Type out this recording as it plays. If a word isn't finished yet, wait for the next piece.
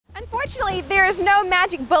Unfortunately, there is no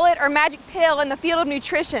magic bullet or magic pill in the field of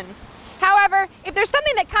nutrition. However, if there's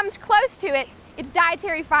something that comes close to it, it's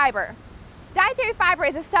dietary fiber. Dietary fiber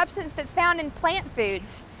is a substance that's found in plant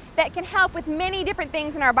foods that can help with many different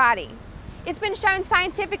things in our body. It's been shown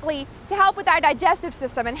scientifically to help with our digestive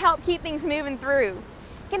system and help keep things moving through.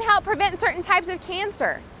 It can help prevent certain types of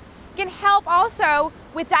cancer. It can help also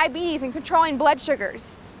with diabetes and controlling blood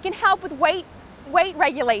sugars. It can help with weight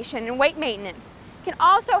regulation and weight maintenance. It can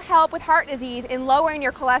also help with heart disease and lowering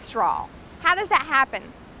your cholesterol. How does that happen?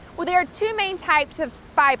 Well, there are two main types of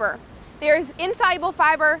fiber. There's insoluble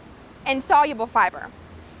fiber and soluble fiber.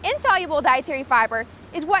 Insoluble dietary fiber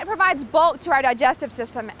is what provides bulk to our digestive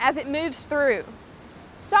system as it moves through.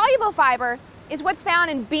 Soluble fiber is what's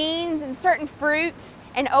found in beans and certain fruits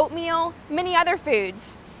and oatmeal, many other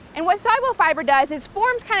foods. And what soluble fiber does is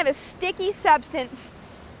forms kind of a sticky substance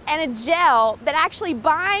and a gel that actually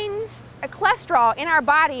binds a cholesterol in our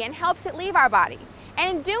body and helps it leave our body.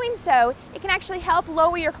 And in doing so, it can actually help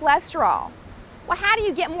lower your cholesterol. Well, how do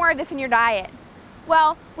you get more of this in your diet?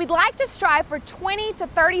 Well, we'd like to strive for 20 to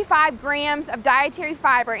 35 grams of dietary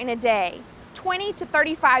fiber in a day. 20 to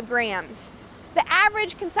 35 grams. The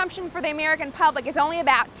average consumption for the American public is only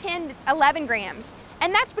about 10 to 11 grams.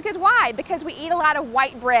 And that's because why? Because we eat a lot of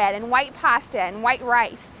white bread and white pasta and white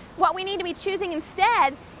rice. What we need to be choosing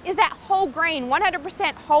instead is that whole grain,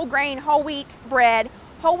 100% whole grain, whole wheat bread,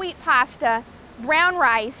 whole wheat pasta, brown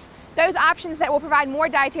rice, those options that will provide more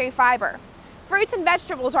dietary fiber. Fruits and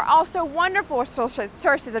vegetables are also wonderful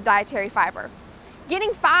sources of dietary fiber.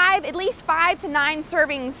 Getting at least 5 to 9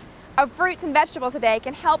 servings of fruits and vegetables a day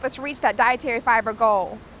can help us reach that dietary fiber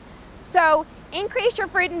goal. So increase your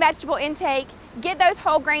fruit and vegetable intake, get those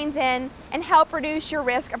whole grains in, and help reduce your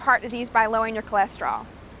risk of heart disease by lowering your cholesterol.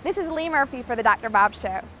 This is Lee Murphy for the Dr. Bob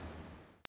Show.